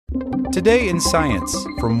Today in Science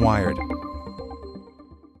from Wired.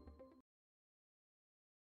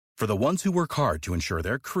 For the ones who work hard to ensure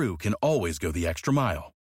their crew can always go the extra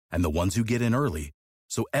mile, and the ones who get in early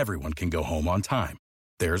so everyone can go home on time,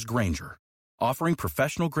 there's Grainger, offering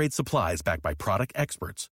professional-grade supplies backed by product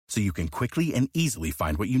experts so you can quickly and easily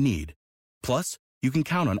find what you need. Plus, you can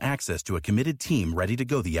count on access to a committed team ready to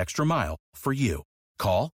go the extra mile for you.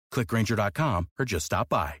 Call, click Grainger.com, or just stop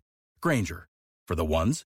by. Grainger, for the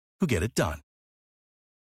ones who get it done.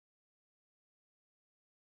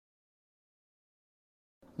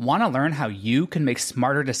 Want to learn how you can make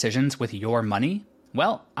smarter decisions with your money?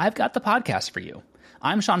 Well, I've got the podcast for you.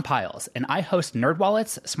 I'm Sean Piles, and I host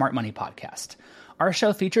NerdWallet's Smart Money Podcast. Our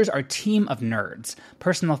show features our team of nerds,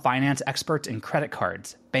 personal finance experts in credit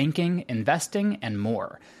cards, banking, investing, and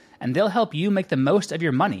more. And they'll help you make the most of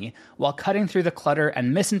your money while cutting through the clutter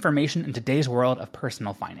and misinformation in today's world of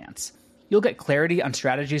personal finance. You'll get clarity on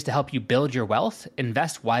strategies to help you build your wealth,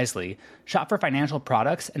 invest wisely, shop for financial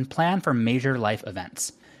products, and plan for major life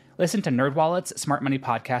events. Listen to NerdWallet's Smart Money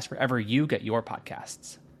Podcast wherever you get your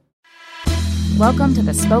podcasts. Welcome to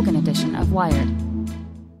the spoken edition of Wired.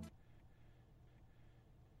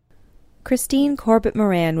 Christine Corbett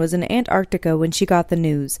Moran was in Antarctica when she got the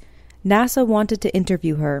news. NASA wanted to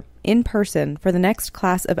interview her, in person, for the next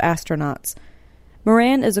class of astronauts.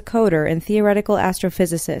 Moran is a coder and theoretical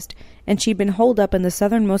astrophysicist, and she'd been holed up in the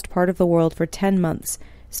southernmost part of the world for 10 months,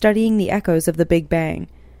 studying the echoes of the Big Bang.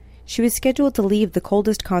 She was scheduled to leave the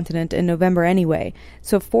coldest continent in November anyway,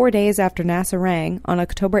 so 4 days after NASA rang, on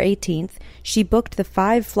October 18th, she booked the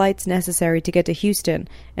 5 flights necessary to get to Houston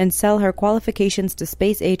and sell her qualifications to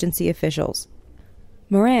space agency officials.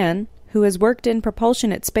 Moran, who has worked in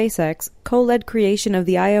propulsion at SpaceX, co-led creation of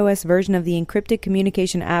the iOS version of the encrypted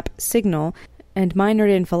communication app Signal, and minored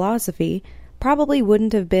in philosophy, probably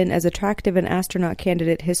wouldn't have been as attractive an astronaut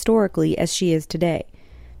candidate historically as she is today.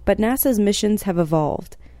 But NASA's missions have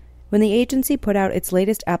evolved. When the agency put out its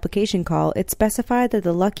latest application call, it specified that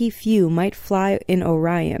the lucky few might fly in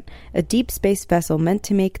Orion, a deep space vessel meant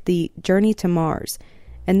to make the journey to Mars.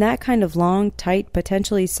 And that kind of long, tight,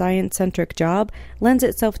 potentially science-centric job lends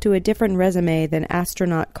itself to a different resume than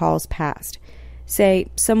astronaut calls past. Say,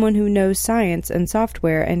 someone who knows science and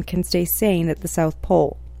software and can stay sane at the South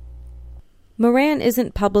Pole. Moran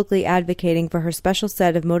isn't publicly advocating for her special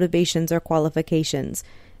set of motivations or qualifications.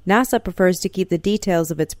 NASA prefers to keep the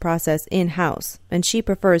details of its process in-house, and she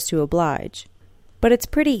prefers to oblige. But it's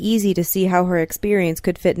pretty easy to see how her experience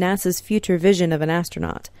could fit NASA's future vision of an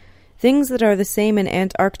astronaut. Things that are the same in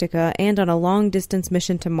Antarctica and on a long-distance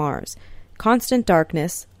mission to Mars. Constant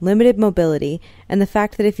darkness, limited mobility, and the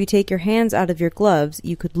fact that if you take your hands out of your gloves,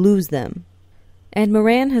 you could lose them. And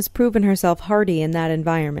Moran has proven herself hardy in that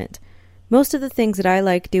environment. Most of the things that I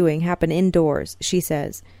like doing happen indoors, she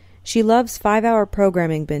says. She loves 5-hour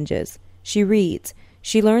programming binges. She reads.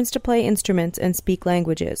 She learns to play instruments and speak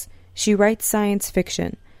languages. She writes science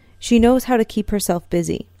fiction. She knows how to keep herself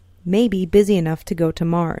busy. Maybe busy enough to go to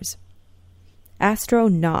Mars.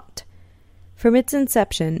 Astronaut. From its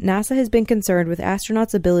inception, NASA has been concerned with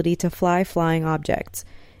astronauts' ability to fly flying objects.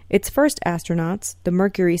 Its first astronauts, the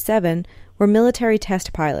Mercury 7, were military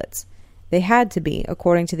test pilots. They had to be,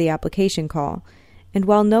 according to the application call. And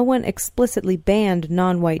while no one explicitly banned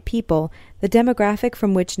non-white people, the demographic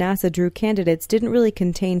from which NASA drew candidates didn't really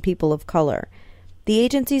contain people of color. The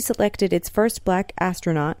agency selected its first black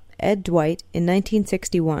astronaut, Ed Dwight, in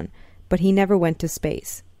 1961, but he never went to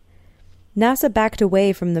space. NASA backed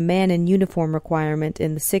away from the man-in-uniform requirement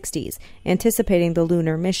in the 60s, anticipating the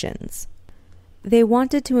lunar missions. They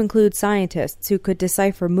wanted to include scientists who could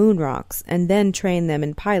decipher moon rocks and then train them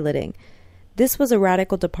in piloting. This was a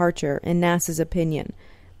radical departure, in NASA's opinion,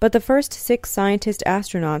 but the first 6 scientist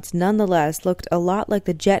astronauts nonetheless looked a lot like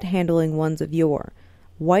the jet-handling ones of yore.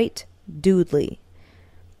 White, doodly.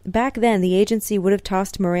 Back then, the agency would have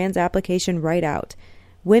tossed Moran's application right out.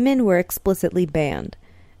 Women were explicitly banned.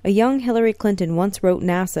 A young Hillary Clinton once wrote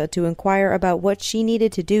NASA to inquire about what she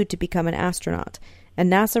needed to do to become an astronaut,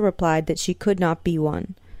 and NASA replied that she could not be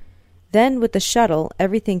one. Then, with the shuttle,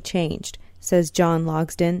 everything changed, says John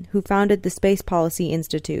Logsdon, who founded the Space Policy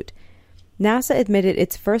Institute. NASA admitted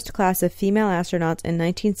its first class of female astronauts in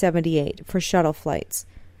 1978 for shuttle flights.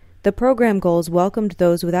 The program goals welcomed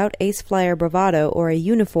those without ace flyer bravado or a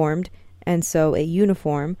uniformed, and so a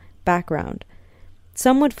uniform, background.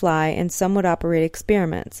 Some would fly and some would operate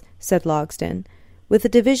experiments, said Logsdon. With the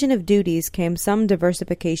division of duties came some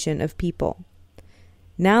diversification of people.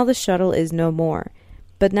 Now the shuttle is no more.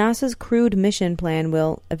 But NASA's crude mission plan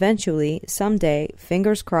will, eventually, someday,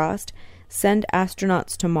 fingers crossed, send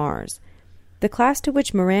astronauts to Mars. The class to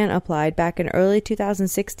which Moran applied back in early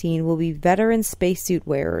 2016 will be veteran spacesuit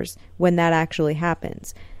wearers when that actually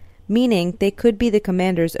happens, meaning they could be the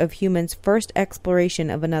commanders of humans' first exploration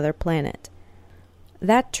of another planet.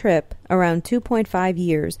 That trip, around 2.5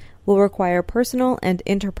 years, will require personal and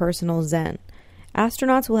interpersonal zen.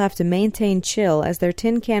 Astronauts will have to maintain chill as their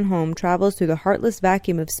tin can home travels through the heartless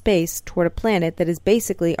vacuum of space toward a planet that is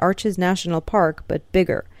basically Arches National Park, but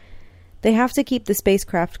bigger. They have to keep the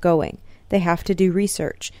spacecraft going. They have to do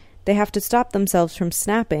research. They have to stop themselves from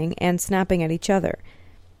snapping and snapping at each other.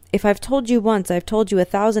 If I've told you once, I've told you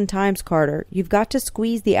 1,000 times, Carter. You've got to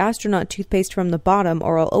squeeze the astronaut toothpaste from the bottom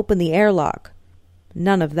or I'll open the airlock.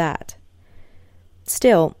 None of that.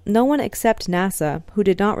 Still, no one except NASA, who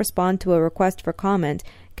did not respond to a request for comment,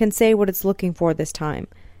 can say what it's looking for this time.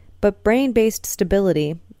 But brain-based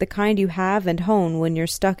stability, the kind you have and hone when you're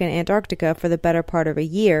stuck in Antarctica for the better part of a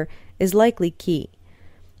year, is likely key.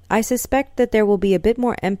 I suspect that there will be a bit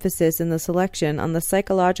more emphasis in the selection on the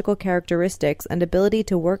psychological characteristics and ability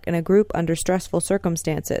to work in a group under stressful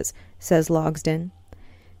circumstances, says Logsdon.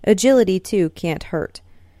 Agility, too, can't hurt.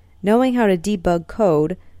 Knowing how to debug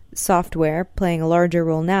code, software playing a larger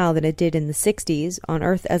role now than it did in the 60s, on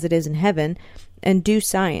Earth as it is in heaven, and do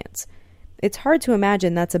science. It's hard to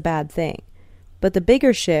imagine that's a bad thing. But the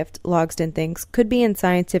bigger shift, Logsdon thinks, could be in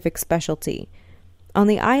scientific specialty. On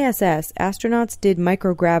the ISS, astronauts did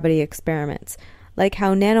microgravity experiments, like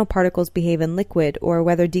how nanoparticles behave in liquid or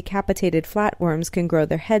whether decapitated flatworms can grow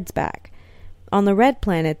their heads back. On the Red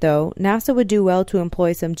Planet, though, NASA would do well to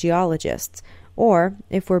employ some geologists, or,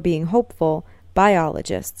 if we're being hopeful,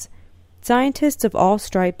 biologists. Scientists of all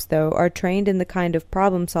stripes, though, are trained in the kind of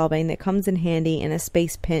problem-solving that comes in handy in a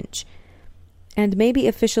space pinch. And maybe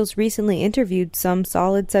officials recently interviewed some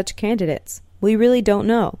solid such candidates. We really don't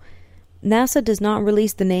know. NASA does not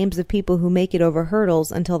release the names of people who make it over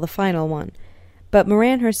hurdles until the final one. But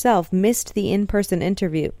Moran herself missed the in-person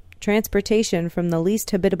interview, transportation from the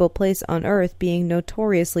least habitable place on Earth being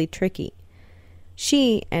notoriously tricky.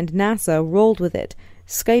 She and NASA rolled with it,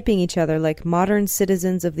 Skyping each other like modern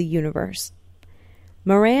citizens of the universe.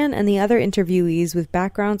 Moran and the other interviewees with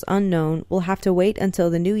backgrounds unknown will have to wait until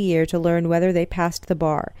the new year to learn whether they passed the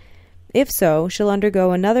bar. If so, she'll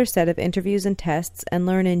undergo another set of interviews and tests and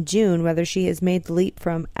learn in June whether she has made the leap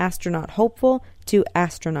from astronaut hopeful to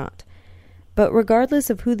astronaut. But regardless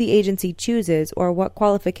of who the agency chooses or what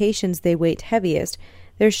qualifications they weight heaviest,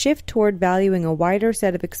 their shift toward valuing a wider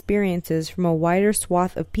set of experiences from a wider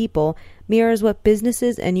swath of people mirrors what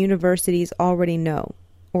businesses and universities already know,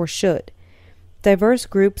 or should. Diverse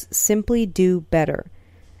groups simply do better.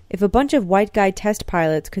 If a bunch of white guy test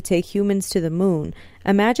pilots could take humans to the moon,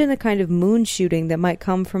 imagine the kind of moon shooting that might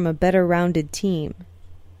come from a better rounded team.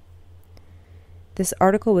 This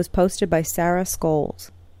article was posted by Sarah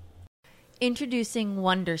Scholes. Introducing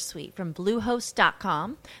Wondersuite from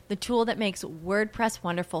Bluehost.com, the tool that makes WordPress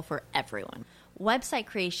wonderful for everyone. Website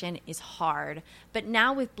creation is hard, but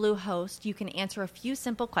now with Bluehost, you can answer a few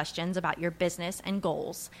simple questions about your business and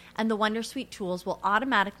goals, and the Wondersuite tools will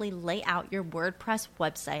automatically lay out your WordPress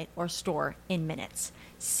website or store in minutes.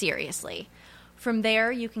 Seriously. From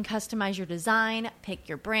there, you can customize your design, pick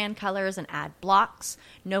your brand colors, and add blocks.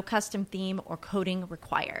 No custom theme or coding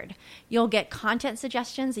required. You'll get content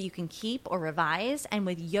suggestions that you can keep or revise, and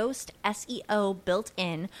with Yoast SEO built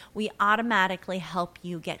in, we automatically help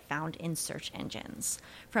you get found in search engines.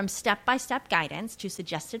 From step-by-step guidance to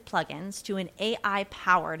suggested plugins to an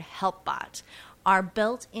AI-powered help bot, our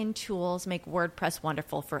built-in tools make WordPress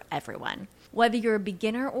wonderful for everyone. Whether you're a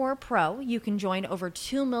beginner or a pro, you can join over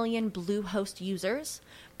 2 million Bluehost users.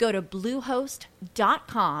 Go to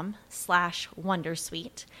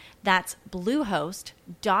bluehost.com/wondersuite. That's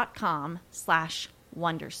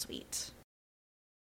bluehost.com/wondersuite.